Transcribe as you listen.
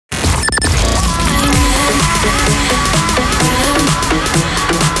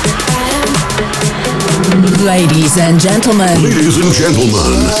Ladies and gentlemen, turn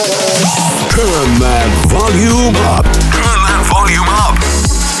that volume up. Turn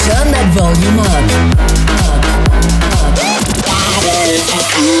that volume up.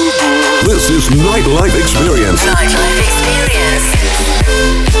 This is Nightlife Experience.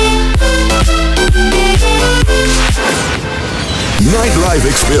 Nightlife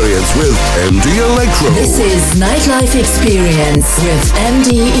Experience with MD Electro. This is Nightlife Experience with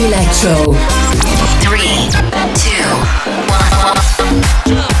MD Electro. 3, 2,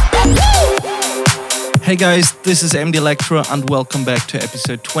 1. Hey guys, this is MD Electro and welcome back to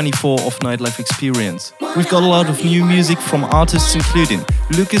episode 24 of Nightlife Experience. We've got a lot of new music from artists including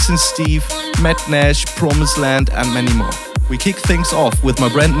Lucas and Steve, Matt Nash, Promised Land and many more. We kick things off with my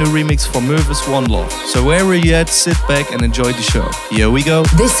brand new remix from Mervis One Love. So wherever you're at, sit back and enjoy the show. Here we go.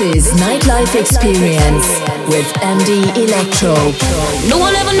 This is Nightlife Experience with MD Electro. No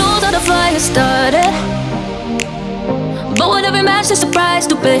one ever knows how the fire started, but with every match there's a price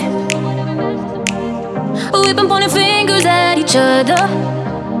to pay. We've been pointing fingers at each other.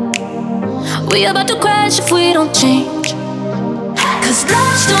 We about to crash if we don't change. Cause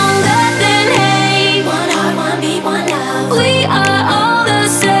love's stronger than hate. One heart, one beat, one love. We are all the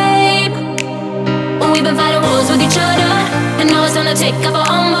same. We've been fighting wars with each other, and now it's time to take up our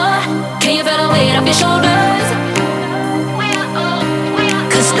armor. Can you feel the weight off your shoulders?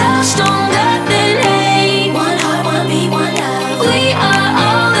 Cause love's stronger than hate. One heart, one beat, one love. We are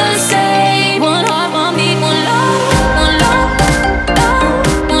all the same. One heart, one beat, one love. One love,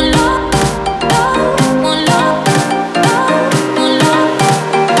 love, one love, love, one love, love, one love, one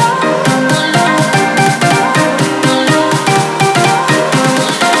love, one love,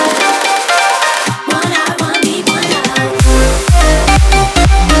 one heart, one beat, one love.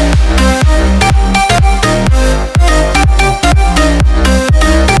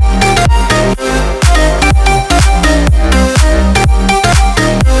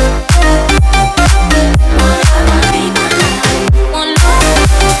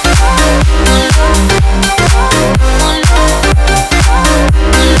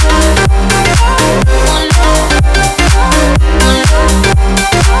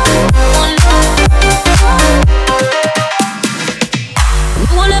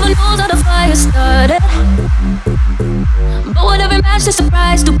 No one ever knows how the fire started, but with every match there's a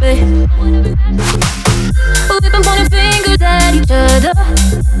price to pay. We've been pointing fingers at each other.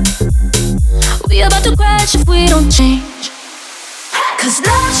 We about to crash if we don't change. Cause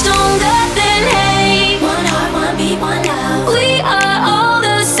love's stronger than hate. One heart, one beat, one love. We are all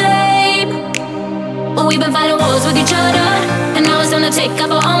the same. We've been fighting wars with each other, and now it's time to take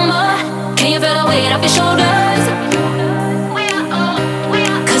up our armor. Can you feel the weight off your shoulders?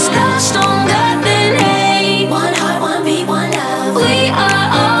 Cause love's stronger than hate. One heart, one beat, one love. We are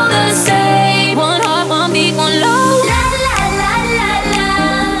all the same. One heart, one beat, one love. La la la la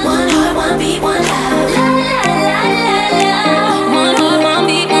la. One heart, one beat, one love. La la la la la. One heart, one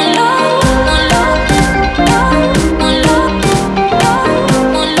beat, one love. One love, love, one love, love, one love, love,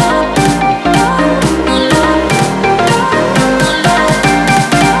 one love, one love,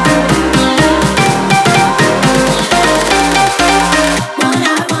 one love.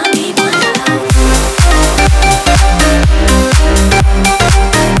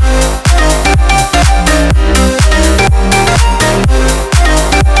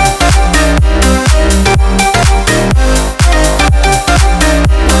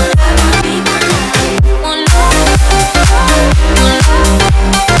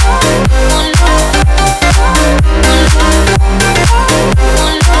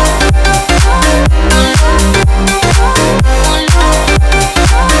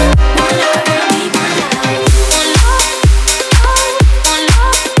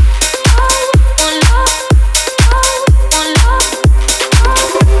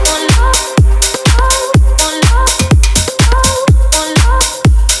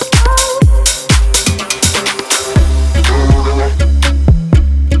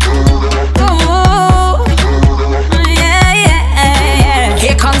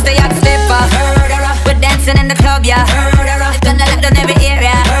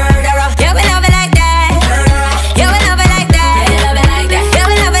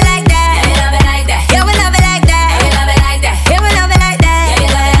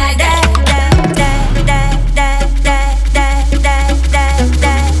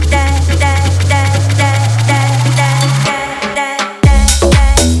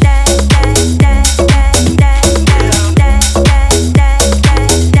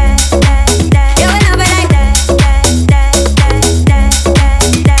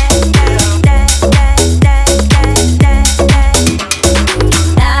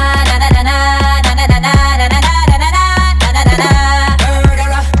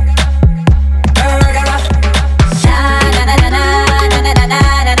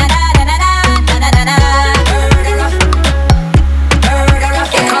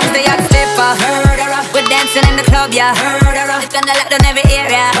 ya. Gonna lock down every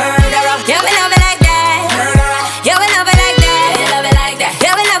area. Yeah, we love it like that. Yeah, we love it like that.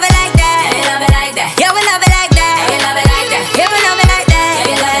 Yeah, we love it like that. Yeah, we love it like that. Yeah, we love it like that. Yeah, we love it like that.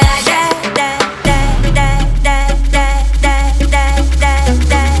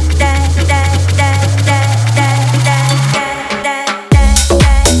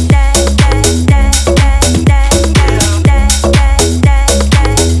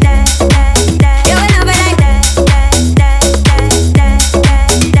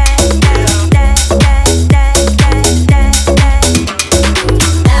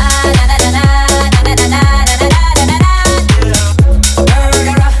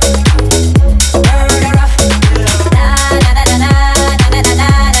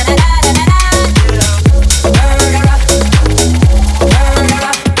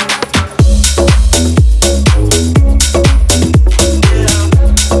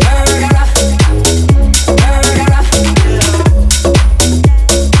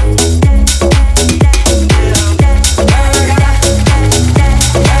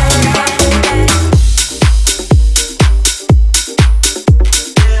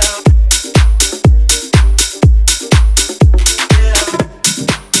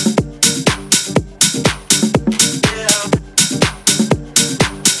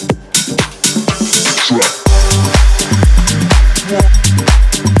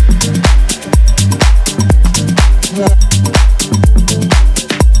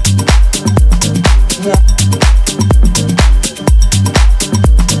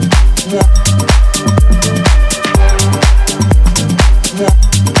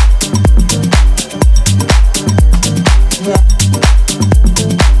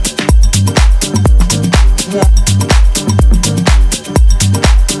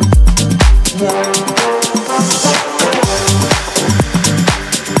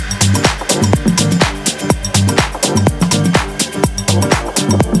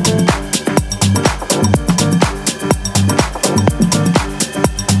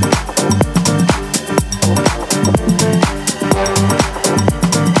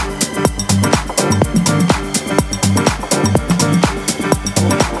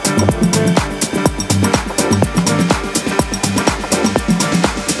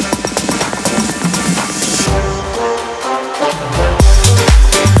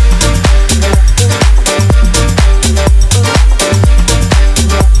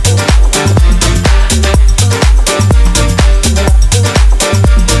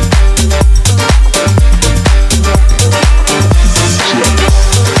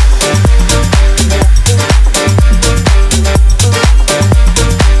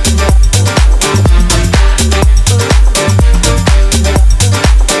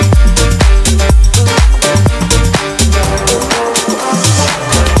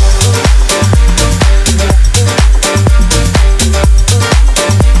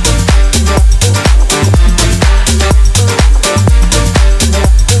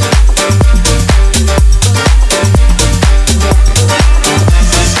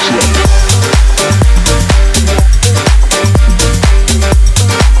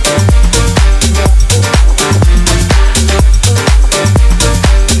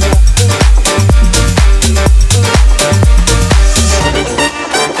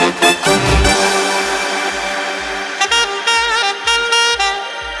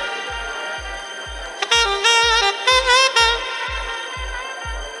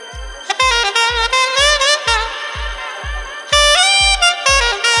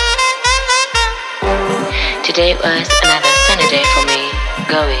 Today was another sunny day for me,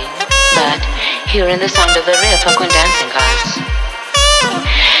 going, but hearing the sound of the riff and dancing girls.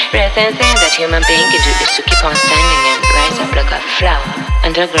 Rare thing that human being can do is to keep on standing and rise up like a flower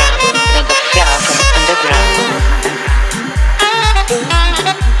underground, like a flower from underground.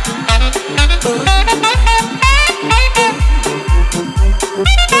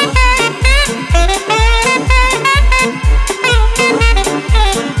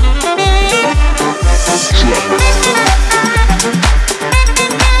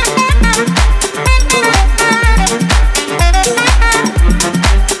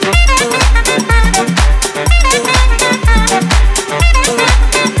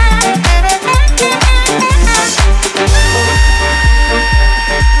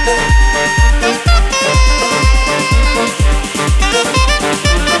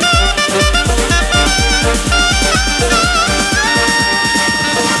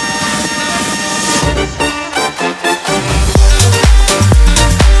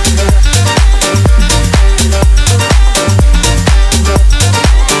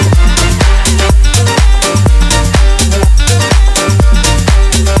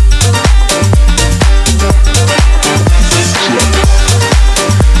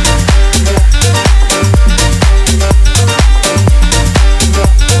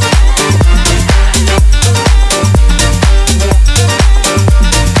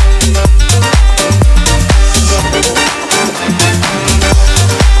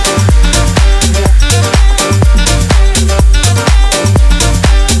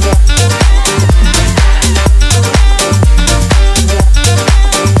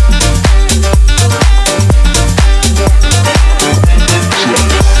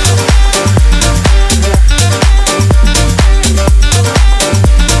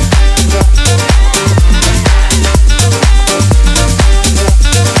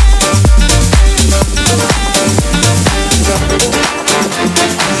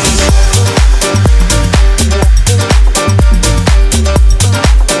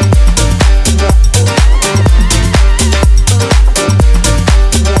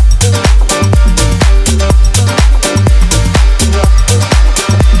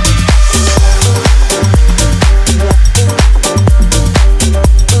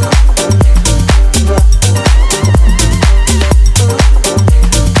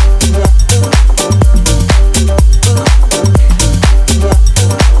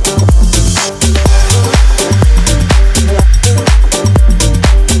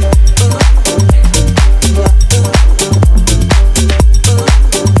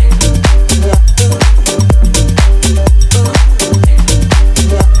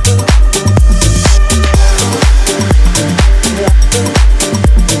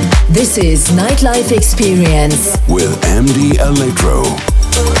 This is Nightlife Experience with MD Electro.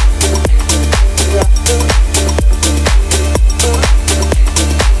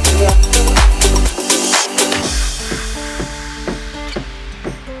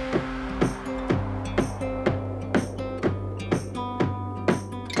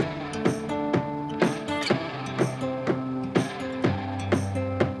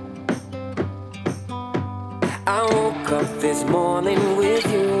 I woke up this morning with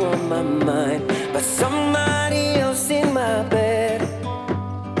you on my mind, but somebody else in my bed.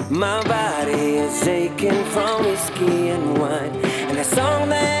 My body is aching from whiskey and wine, and a song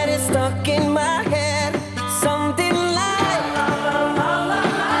that is stuck in my head, something like la la la la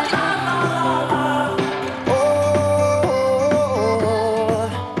la la la la. Oh,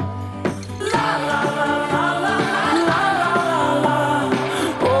 la la la la la la la la.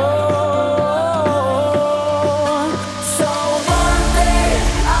 Oh, so one day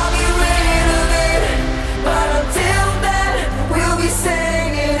I'll be rid of it, but until then we'll be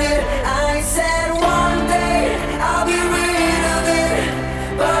singing it. I said one day I'll be rid of it,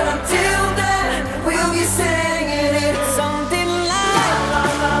 but until then we'll be singing it. Something like la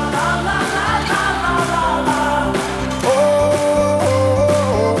la la la la la la la. Oh,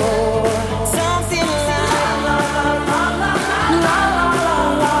 something like la la la la la la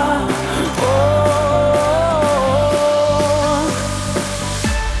la. Oh.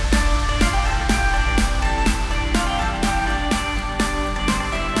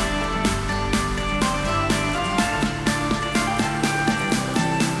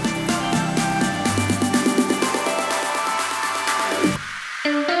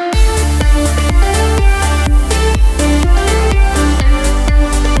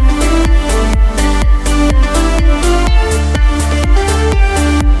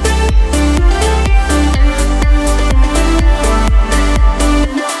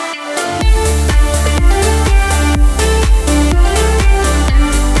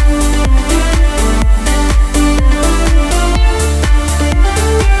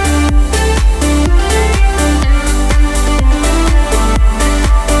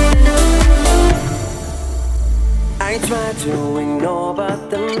 I try to ignore, but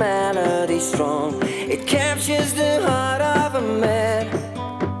the melody's strong. It captures the heart of a man.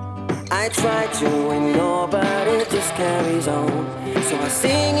 I try to ignore, but it just carries on. So I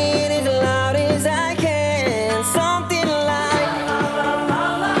sing it as loud as I can. Something like la la la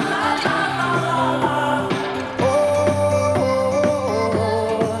la la la la la. Oh,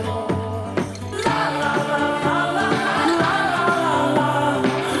 la la la la la la la la.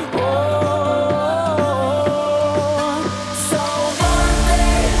 Oh. So one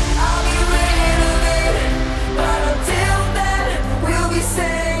day I'll be rid of it, but until then we'll be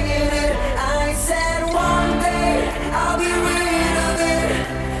singing it. I said one day I'll be rid of it,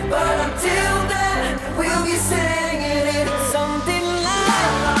 but until then we'll be singing it. Something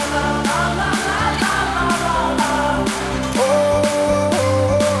like la la la la la la la la. Oh,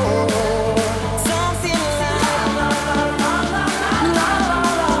 something like la la la la la la la.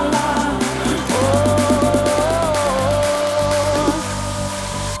 Oh. Something like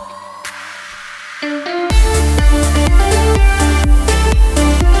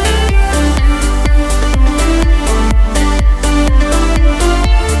la la la la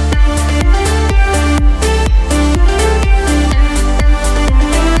la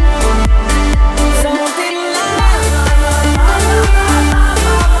la la. Oh, something like la la la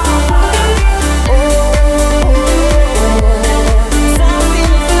la la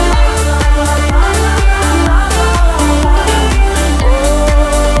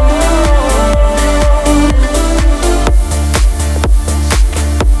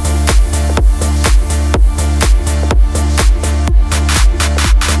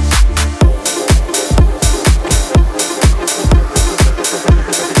la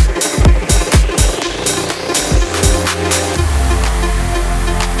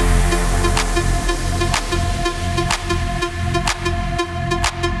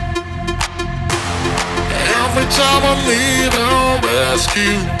Every time I need a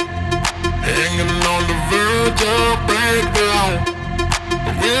rescue, hanging on the verge of breakdown,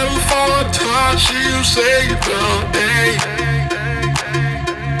 waiting for a touch, you save the day.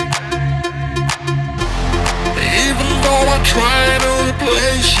 Even though I try to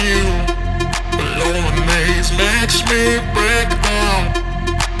replace you, loneliness makes me break down.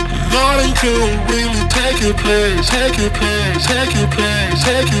 Nothing could really take your place, take your place, take your place,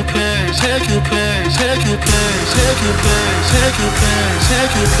 take your place, take your place, take your place, take your place, take your place, take your place, take your place, take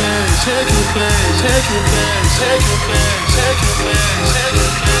your place, take your place, take your place, take your place, take your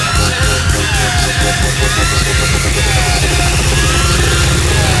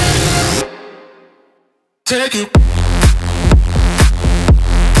place. take it.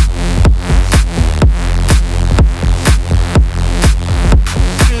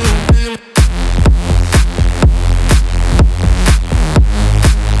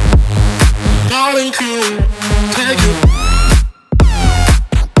 Darling, cool, take it.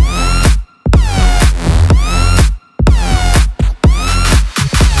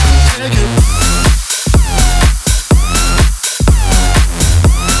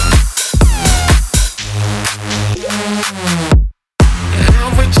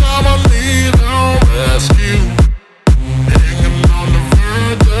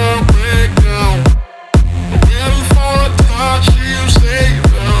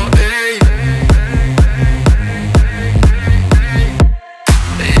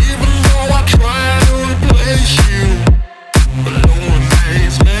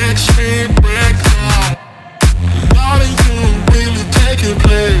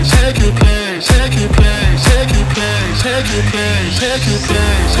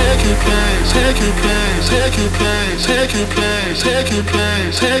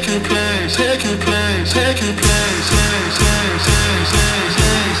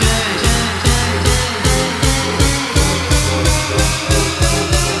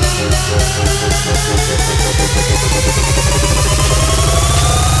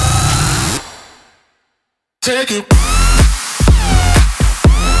 Take it.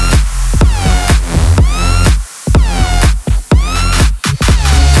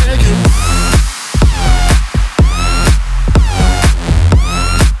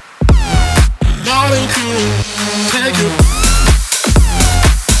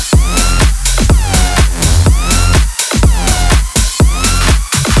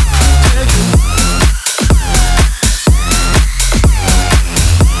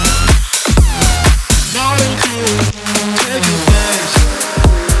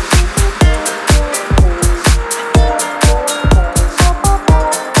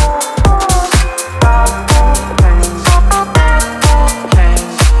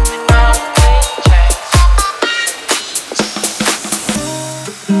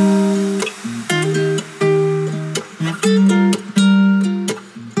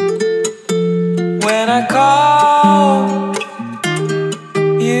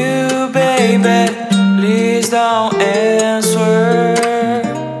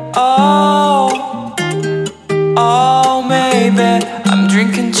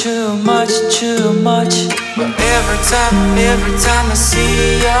 Every time I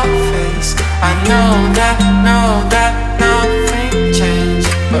see your face, I know that nothing changed.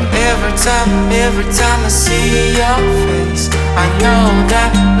 But every time I see your face, I know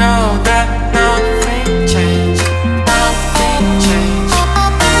that nothing changed. Nothing changed.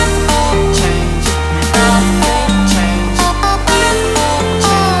 Change. Nothing changed.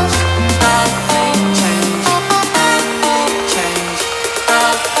 Change. Nothing changed. Change.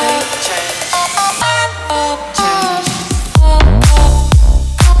 Nothing changed.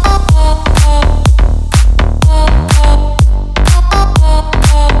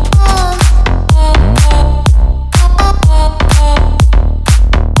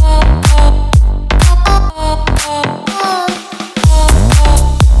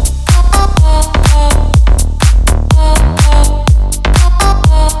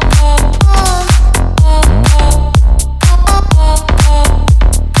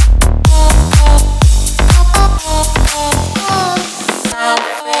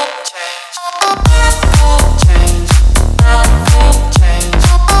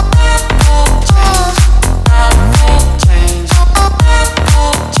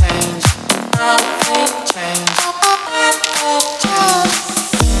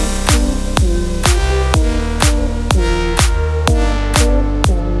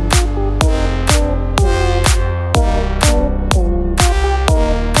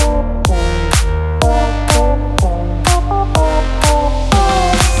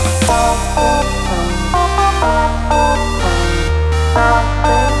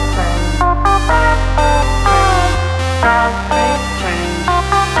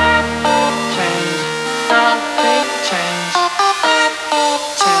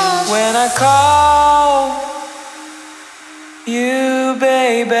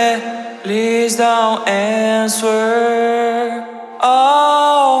 Please don't answer.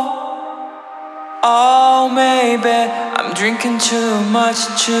 Oh, maybe I'm drinking too much.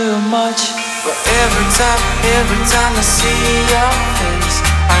 But every time I see your face,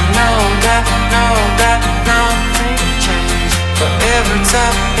 I know that nothing changed. But every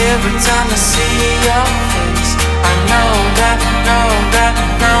time I see your face, I know that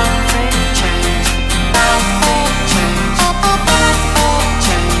nothing changed. Nothing changed.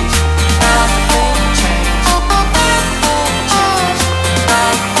 Change. Nothing changed.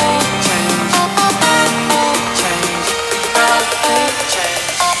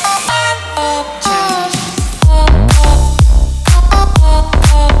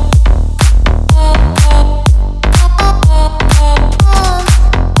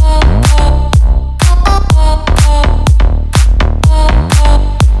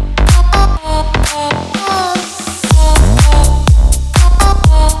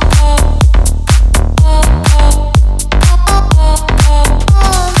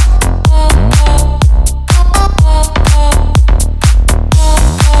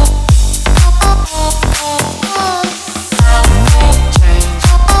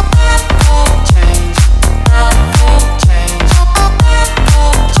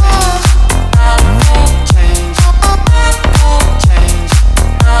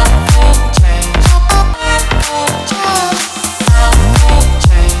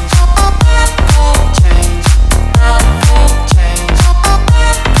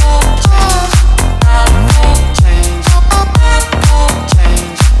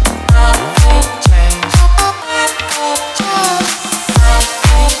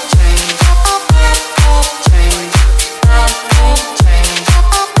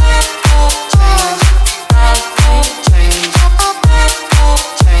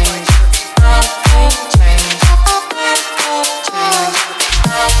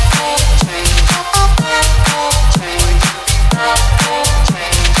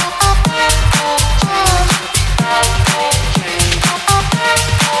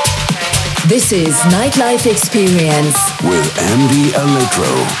 This is Nightlife Experience with MD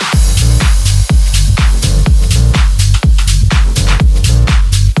Electro.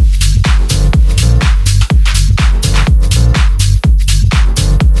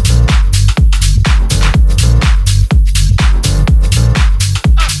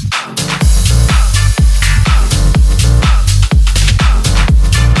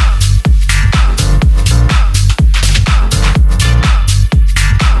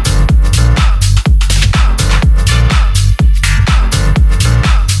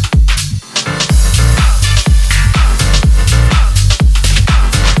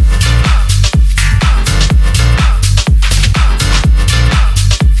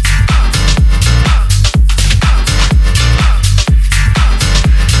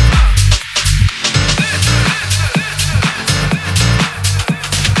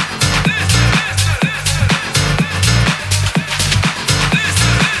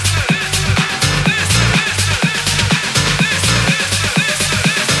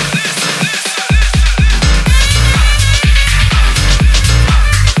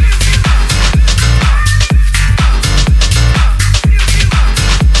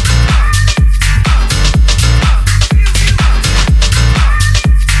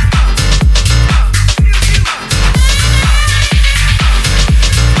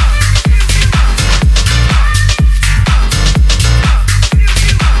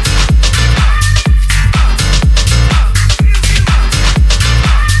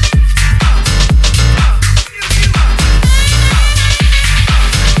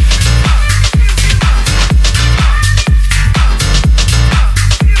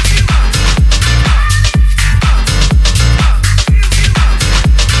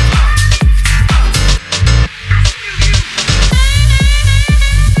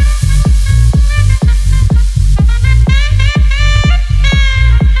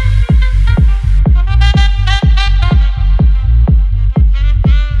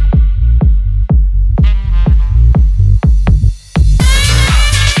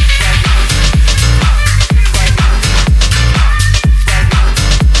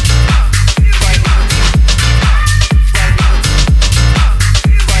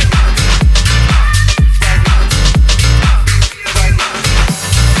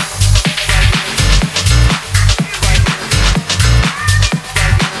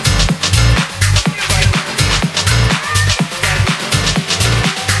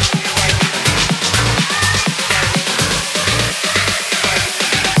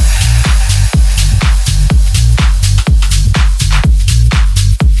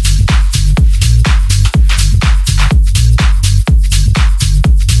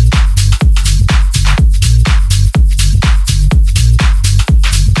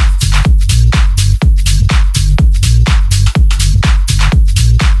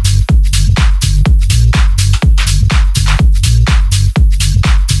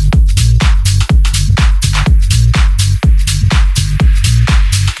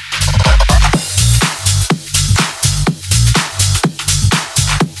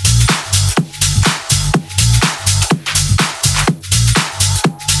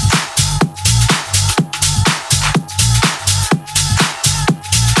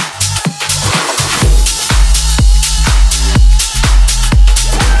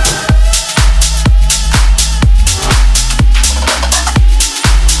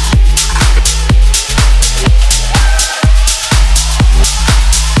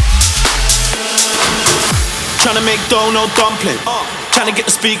 Tryna make dough, no dumpling. Tryna get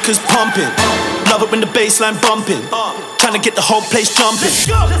the speakers pumping. Love it when the bassline bumping. Tryna get the whole place jumping.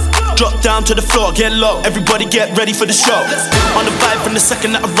 Drop down to the floor, get low. Everybody get ready for the show. On the vibe from the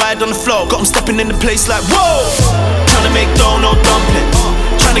second that I ride on the floor. Got them stepping in the place like whoa. Tryna make dough, no dumpling.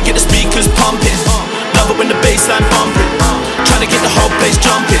 Tryna get the speakers pumping. Love it when the bassline bumping. Tryna get the whole place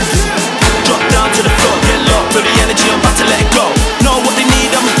jumping. Drop down to the floor, get low. Feel the energy, I'm about to let it go. Know what they need,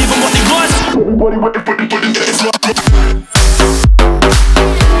 I'ma give them what they want. Everybody waiting for the dance.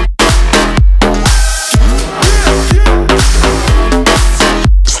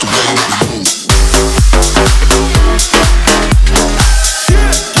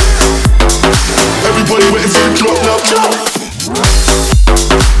 Everybody waiting for the drop now.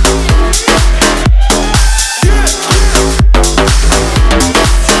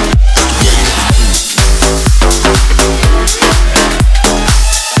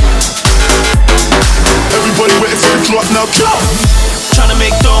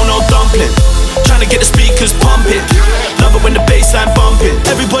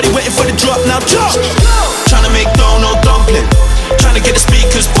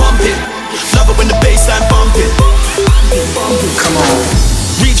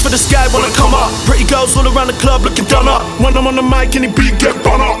 around the club looking done up. When I'm on the mic, any beat get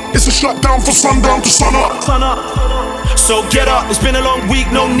done up. It's a shutdown for sundown to sun up. Sun up. So get up, it's been a long week,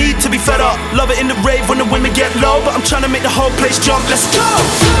 no need to be fed up. Love it in the rave when the women get low, but I'm trying to make the whole place jump, let's go.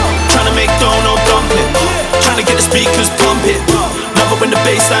 Trying to make dough, no dumpling. Trying to get the speakers pumping. Love it when the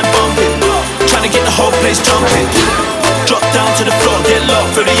bassline bumping. Trying to get the whole place jumping. Drop down to the floor, get low.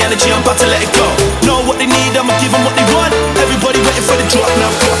 Feel the energy, I'm about to let it go. Know what they need, I'ma give them what they want. Everybody waiting for the drop now,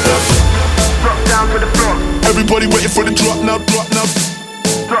 drop now. Drop down to the floor. Everybody waiting for the drop now, drop now.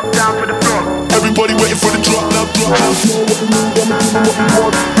 Drop down to the floor. Everybody waiting for the drop now, drop now.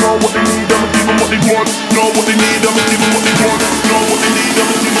 Know what they need, I'ma give them what they want. Know what they need, I'ma give them what they want. Know what they need,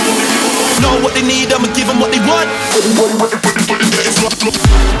 I'ma give them what they want. Know what they need, I'ma give them what they want. Everybody waiting for the drop, drop.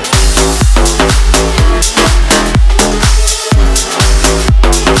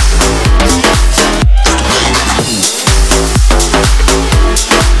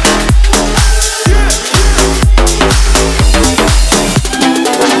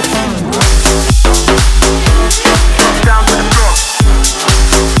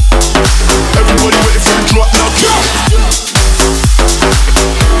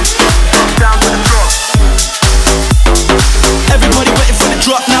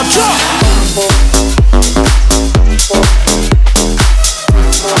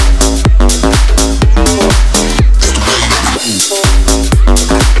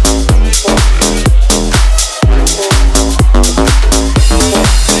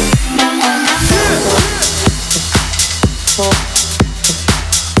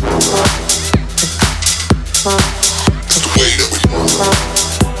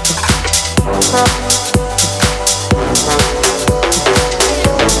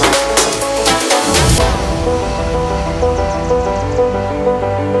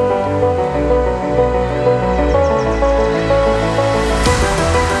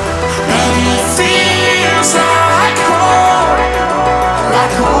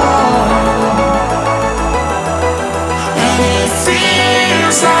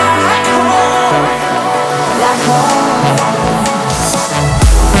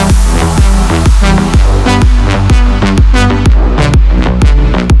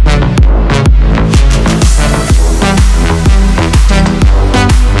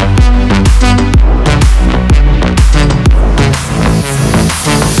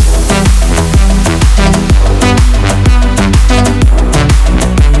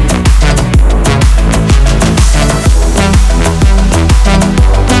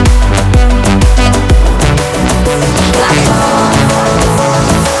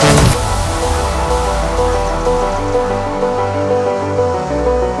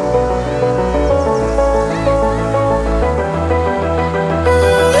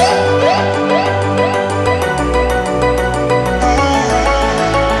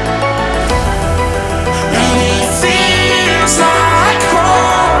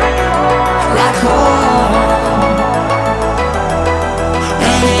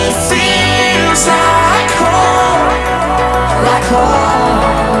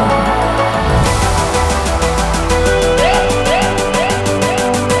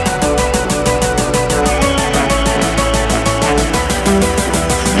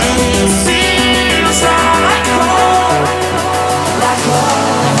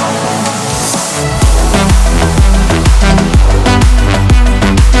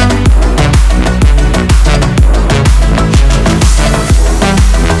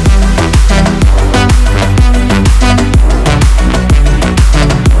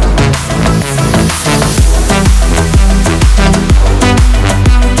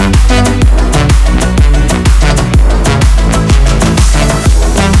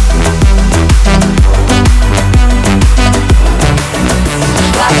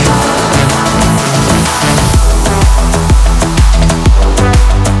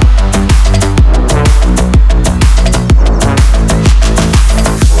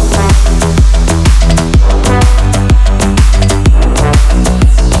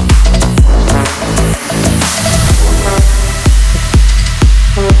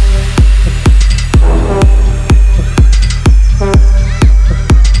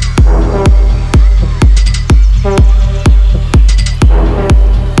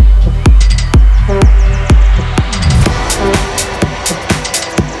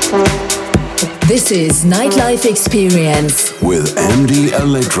 This is Nightlife Experience with MD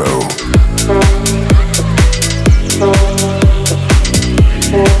Electro.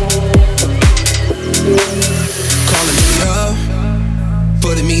 Calling me up,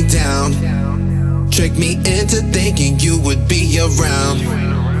 putting me down, tricked me into thinking you would be around.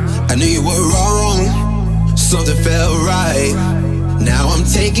 I knew you were wrong, something felt right. Now I'm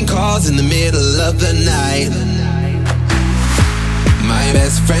taking calls in the middle of the night. My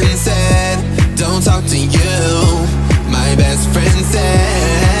best friend said, don't talk to you. My best friend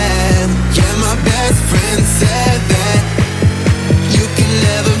said, yeah, my best friend said that you can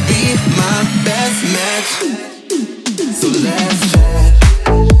never be my best match. So let's chat.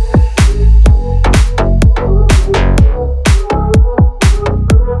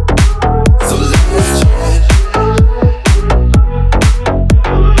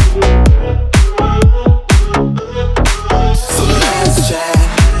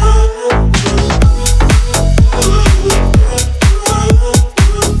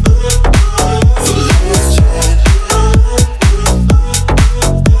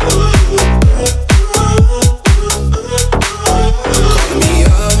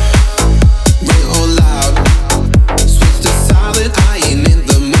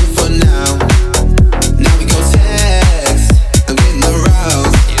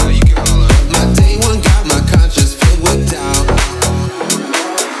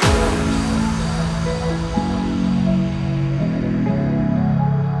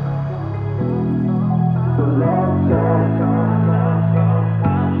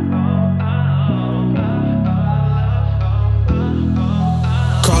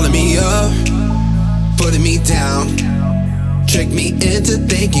 Calling me up, putting me down, tricked me into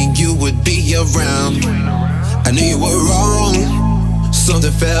thinking you would be around. I knew you were wrong,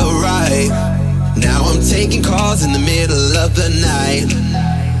 something felt right. Now I'm taking calls in the middle of the night.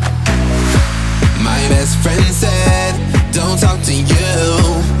 My best friend said, don't talk to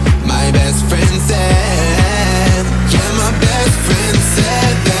you. My best friend said, yeah, my best friend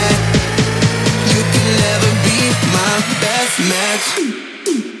said that you can never be my best match.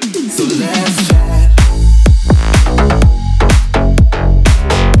 So let's chat.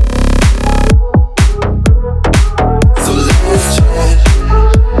 So let's chat.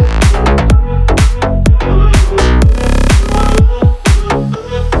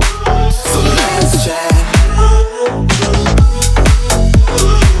 So let's chat.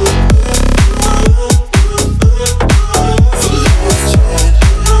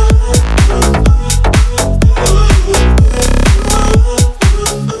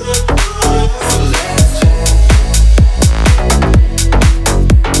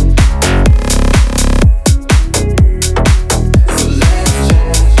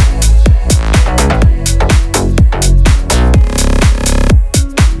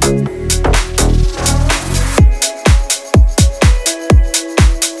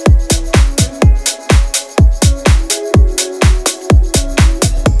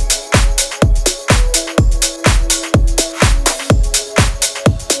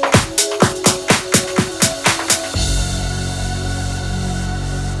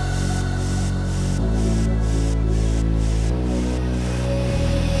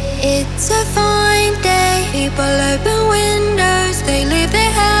 It's a fine day, people open windows, they leave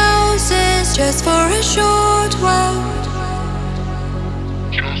their houses just for a short while.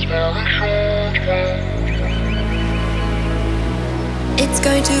 It's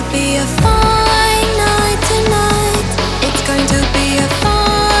going to be a fine night tonight. It's going to be a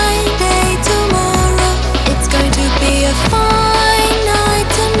fine day tomorrow. It's going to be a fine night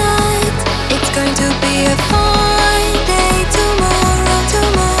tonight. It's going to be a fine day tomorrow,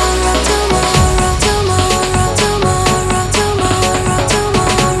 tomorrow, tomorrow, tomorrow, tomorrow, tomorrow,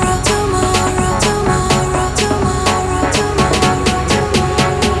 tomorrow, tomorrow, tomorrow, tomorrow, tomorrow,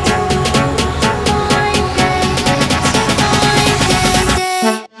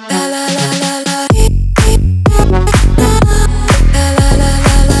 la la la la la. La la la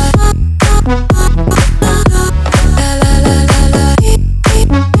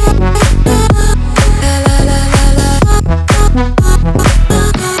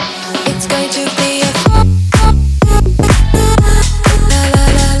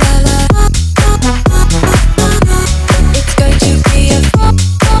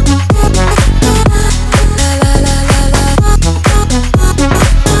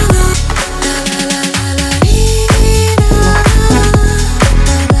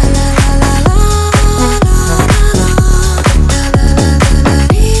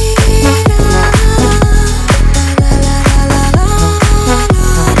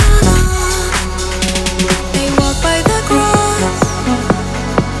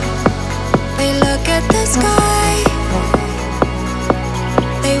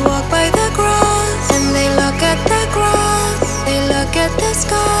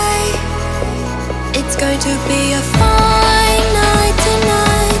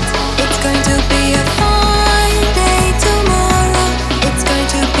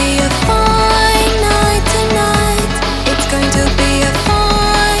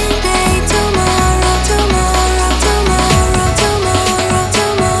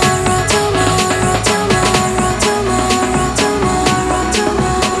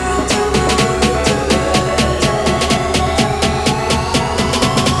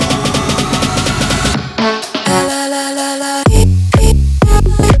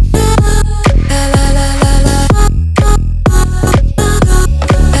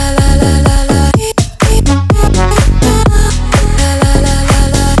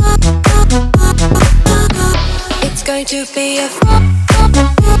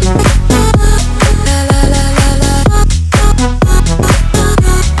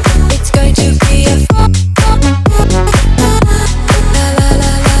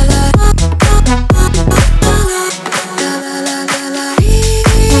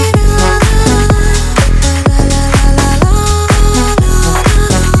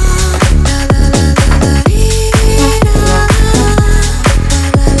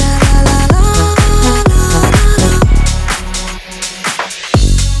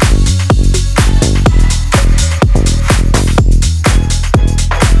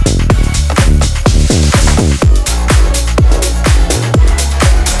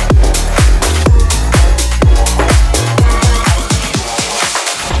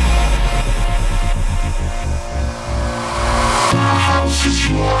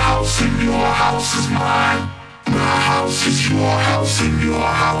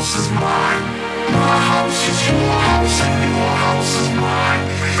house is mine. My house is your house and your house is mine.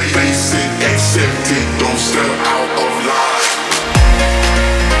 Face it, accept it, don't step out of line.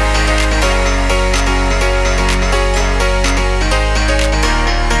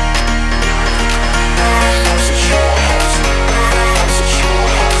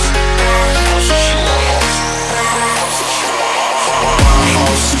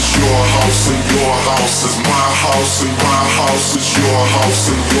 Your house and your house is my house and my house is your house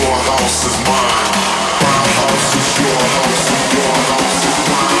and your house is mine. My house is your house and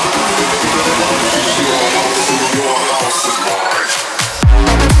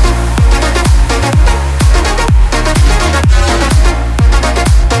your house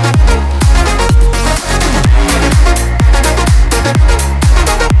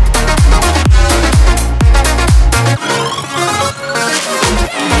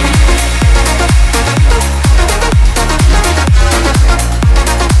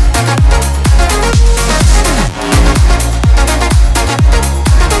is mine.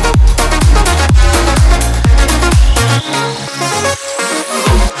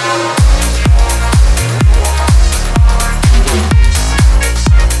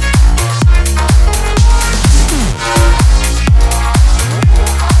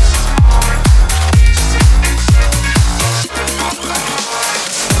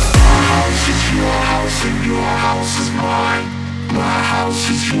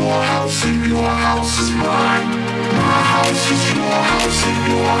 house is your house and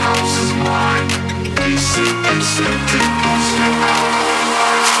your house is mine.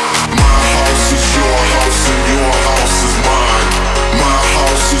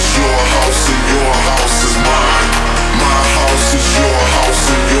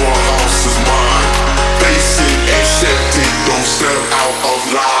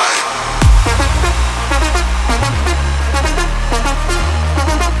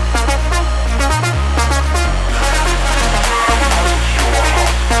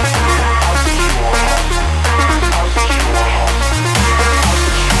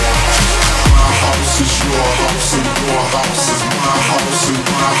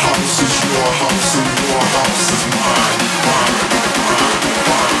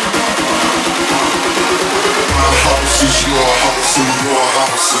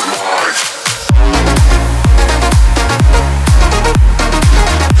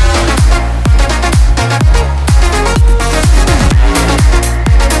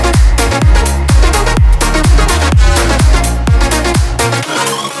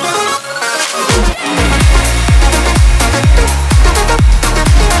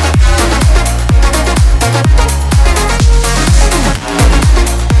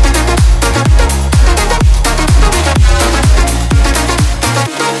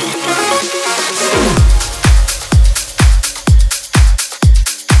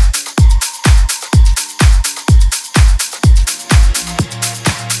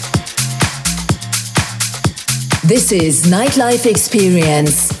 This is Nightlife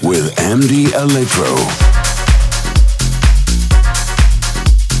Experience with MD Electro.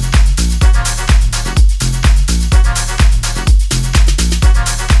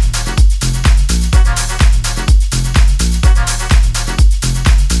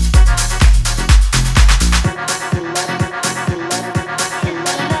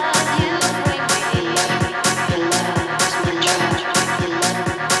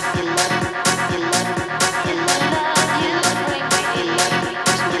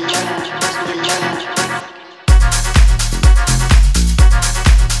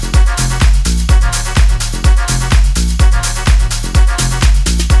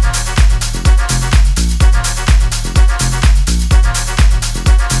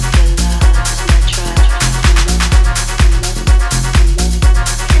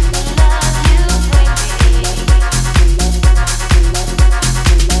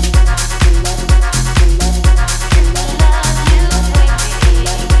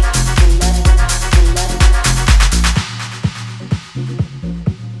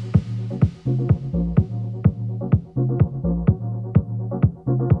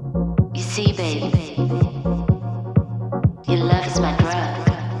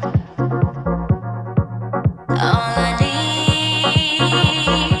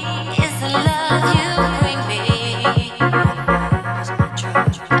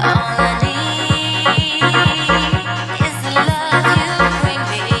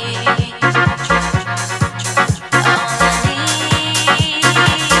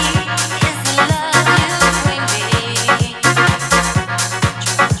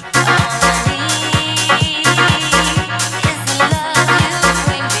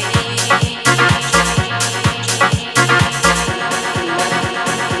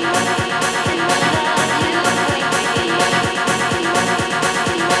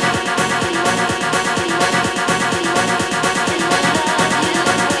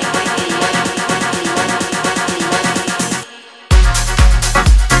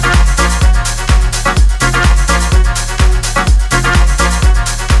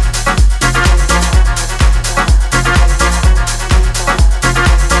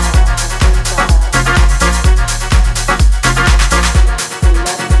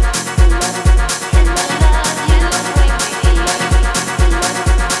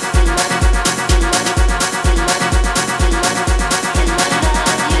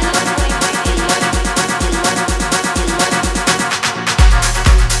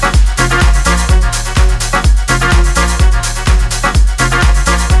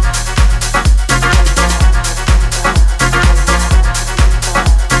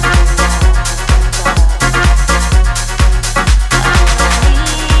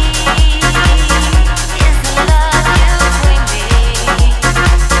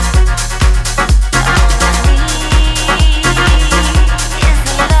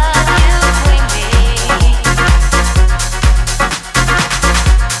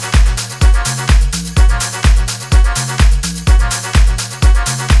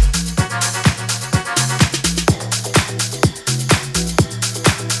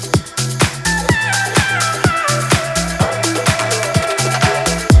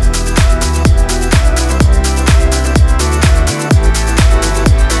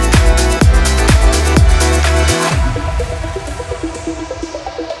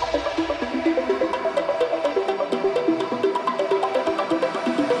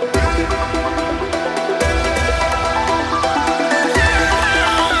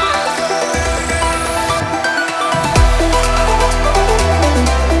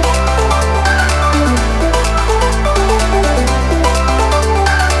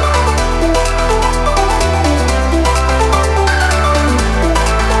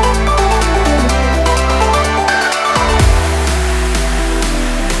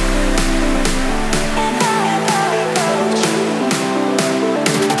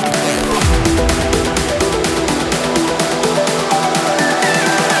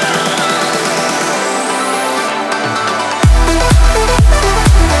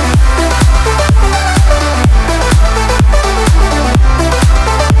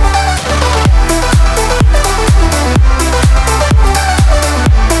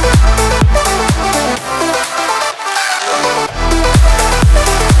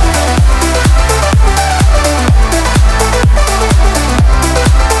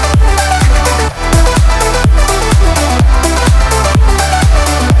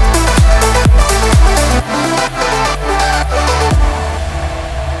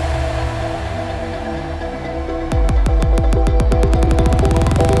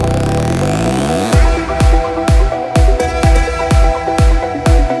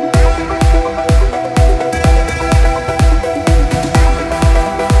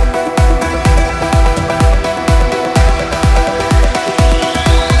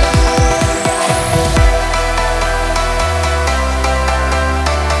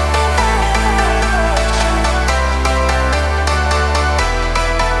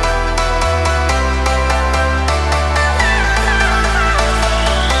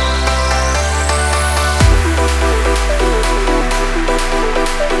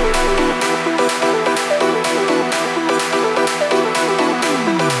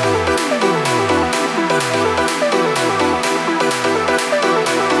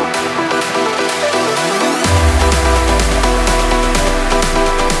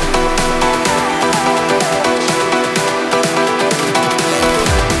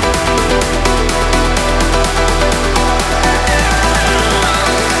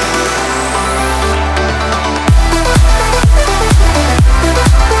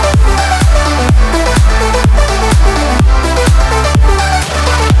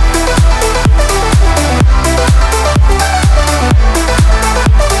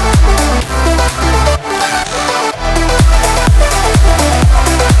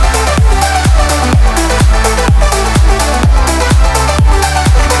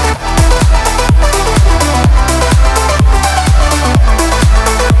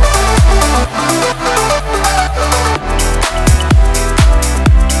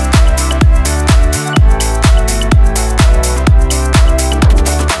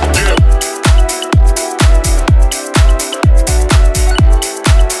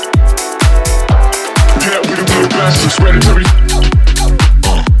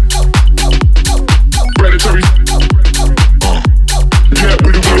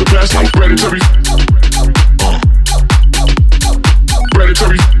 predatory,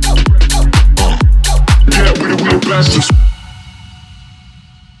 predatory. Yeah, we the blasters.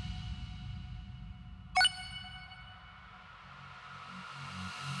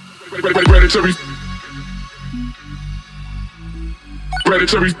 Predatory,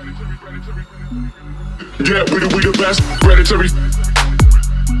 predatory. Yeah, we the best. Predatory,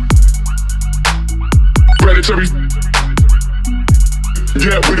 predatory.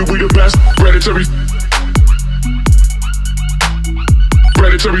 Yeah, we the best. Predatory,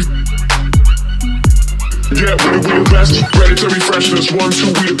 predatory. Yeah, we the best. Predatory freshness, 1, 2,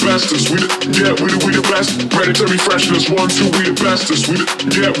 we the bestest. Yeah, we the best. Predatory freshness, 1, 2, we the bestest.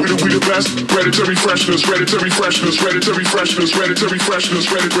 Yeah, we the best. Predatory freshness, predatory freshness, predatory freshness, predatory freshness,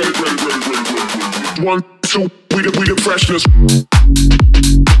 predatory. 1, 2, we the freshness.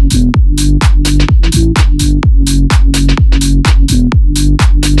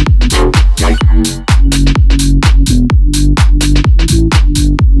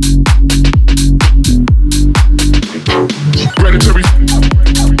 Predatory,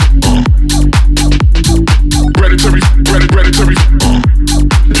 predatory, predatory.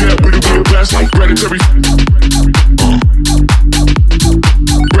 Yeah, we the best. Predatory,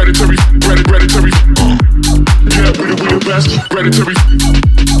 predatory, predatory. Yeah, we the best. Predatory,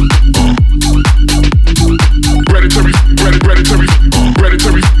 predatory, predatory, predatory.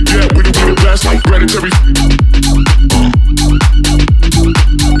 Yeah, we the best. Predatory,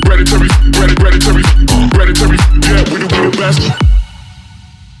 predatory, predatory, predatory.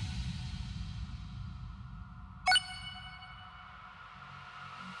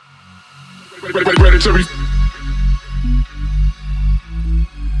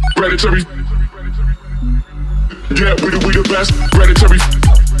 Yeah, we the best. Predatory, predatory. Yeah, we the best.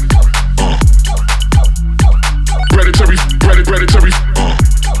 Predatory, predatory, predatory.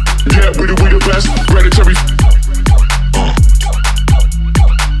 Yeah, we the best. Predatory,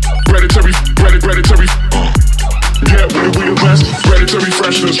 predatory, predatory. Yeah, we the best. Predatory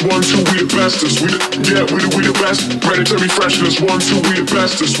freshness, 1, 2, we the bestest. Yeah, we the best. Predatory freshness, 1, 2, we the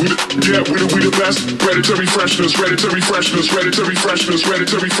bestest. Yeah, we the best. Predatory freshness, predatory freshness, predatory freshness,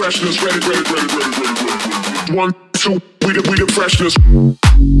 predatory freshness, predatory. 1, 2, we the freshness.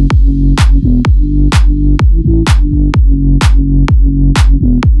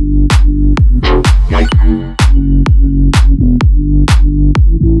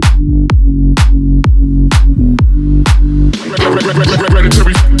 Predatory, predatory,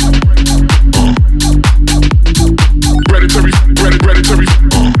 predatory.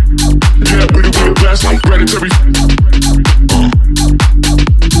 Yeah, we the best. Predatory,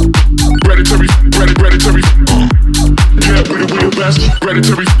 predatory, predatory. Yeah, we the best.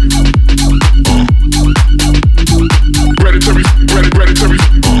 Predatory, predatory, predatory,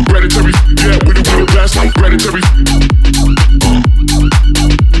 predatory. Yeah, we the best. Predatory,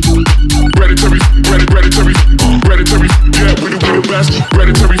 predatory, predatory, predatory. Yeah, we the best.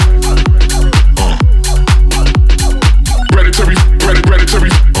 Predatory, predatory, predatory,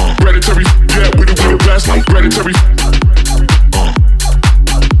 predatory. Yeah, we the best. Predatory,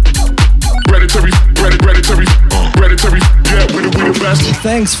 predatory, predatory, predatory. Yeah, we the best.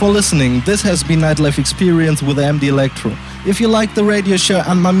 Thanks for listening. This has been Nightlife Experience with MD Electro. If you like the radio show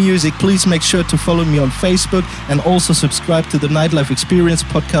and my music, please make sure to follow me on Facebook and also subscribe to the Nightlife Experience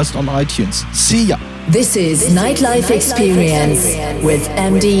podcast on iTunes. See ya! This is Nightlife Experience with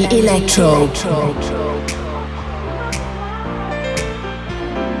MD Electro.